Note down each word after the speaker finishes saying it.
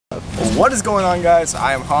What is going on, guys?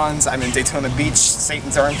 I am Hanz. I'm in Daytona Beach,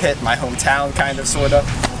 Satan's armpit, my hometown, kind of, sort of.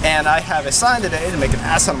 And I have a sign today to make an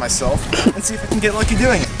ass out of myself and see if I can get lucky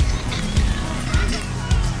doing it.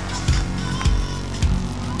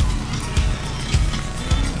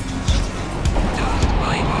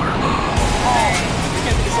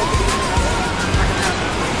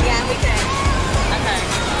 Yeah, we can. Okay.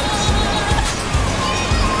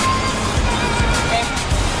 Okay.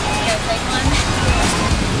 Okay, take one.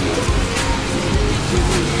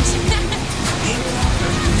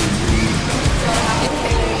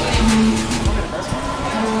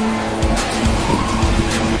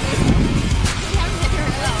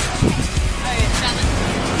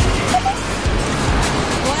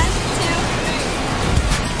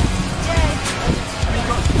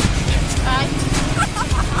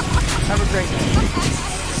 Have a great day.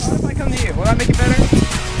 What if I come to you? Will that make it better?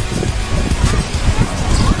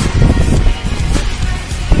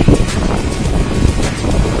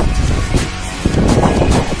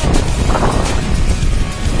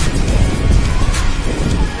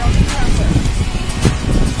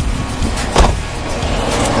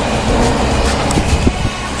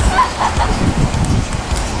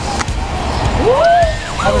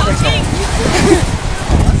 Have a great day.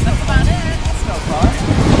 That's about it. That's no fun.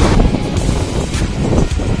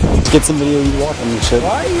 Get some video of you walking and shit.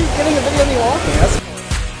 Why are you getting a video of me walking? That's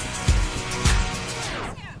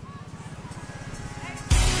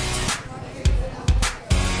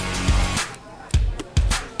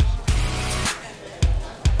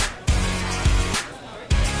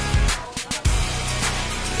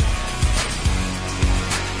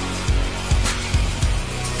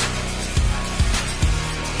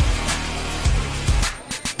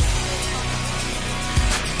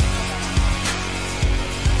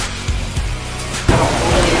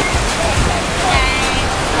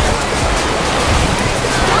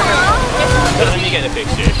Let me get a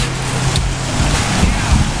picture.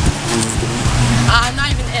 I'm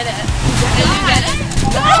not even in it. Did you get it?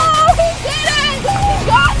 No, he didn't! He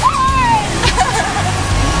got one!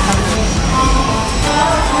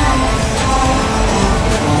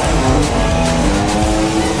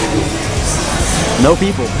 No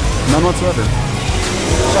people. None whatsoever.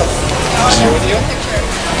 share with you.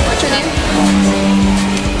 What's your name?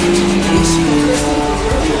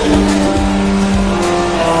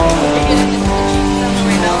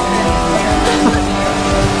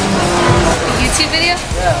 YouTube video?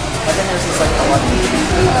 Yeah, I've been here since like 11.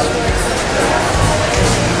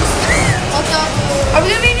 Are we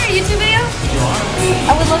gonna be in your YouTube video?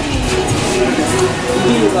 I would love to be in your YouTube video.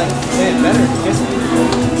 Be like, man, better. Just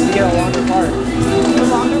you get a longer part. The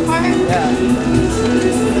longer part? Yeah.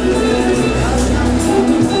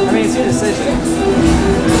 I mean, it's your decision.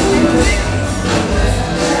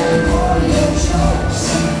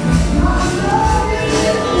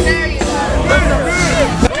 There you go.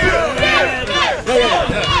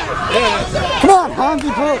 Come on, Hanz,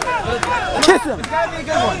 you broke. Kiss him.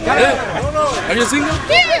 Are you single?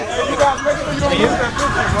 Are you?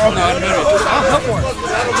 No, I'm married. I'll help for it.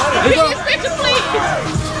 Can you switch it, please?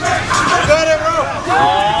 Got it, bro.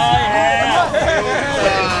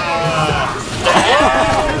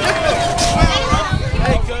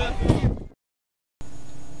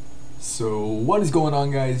 So what is going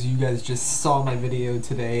on, guys? You guys just saw my video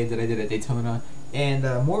today that I did at Daytona, and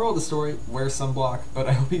moral of the story, wear sunblock. But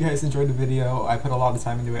I hope you guys enjoyed the video. I put a lot of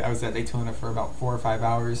time into it. I was at Daytona for about 4 or 5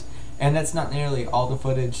 hours, and that's not nearly all the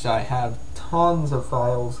footage. I have tons of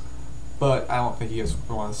files, but I don't think you guys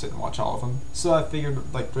want to sit and watch all of them. So I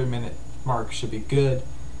figured like 3-minute mark should be good,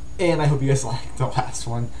 and I hope you guys liked the last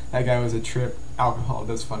one. That guy was a trip. Alcohol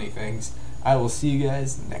does funny things. I will see you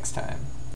guys next time.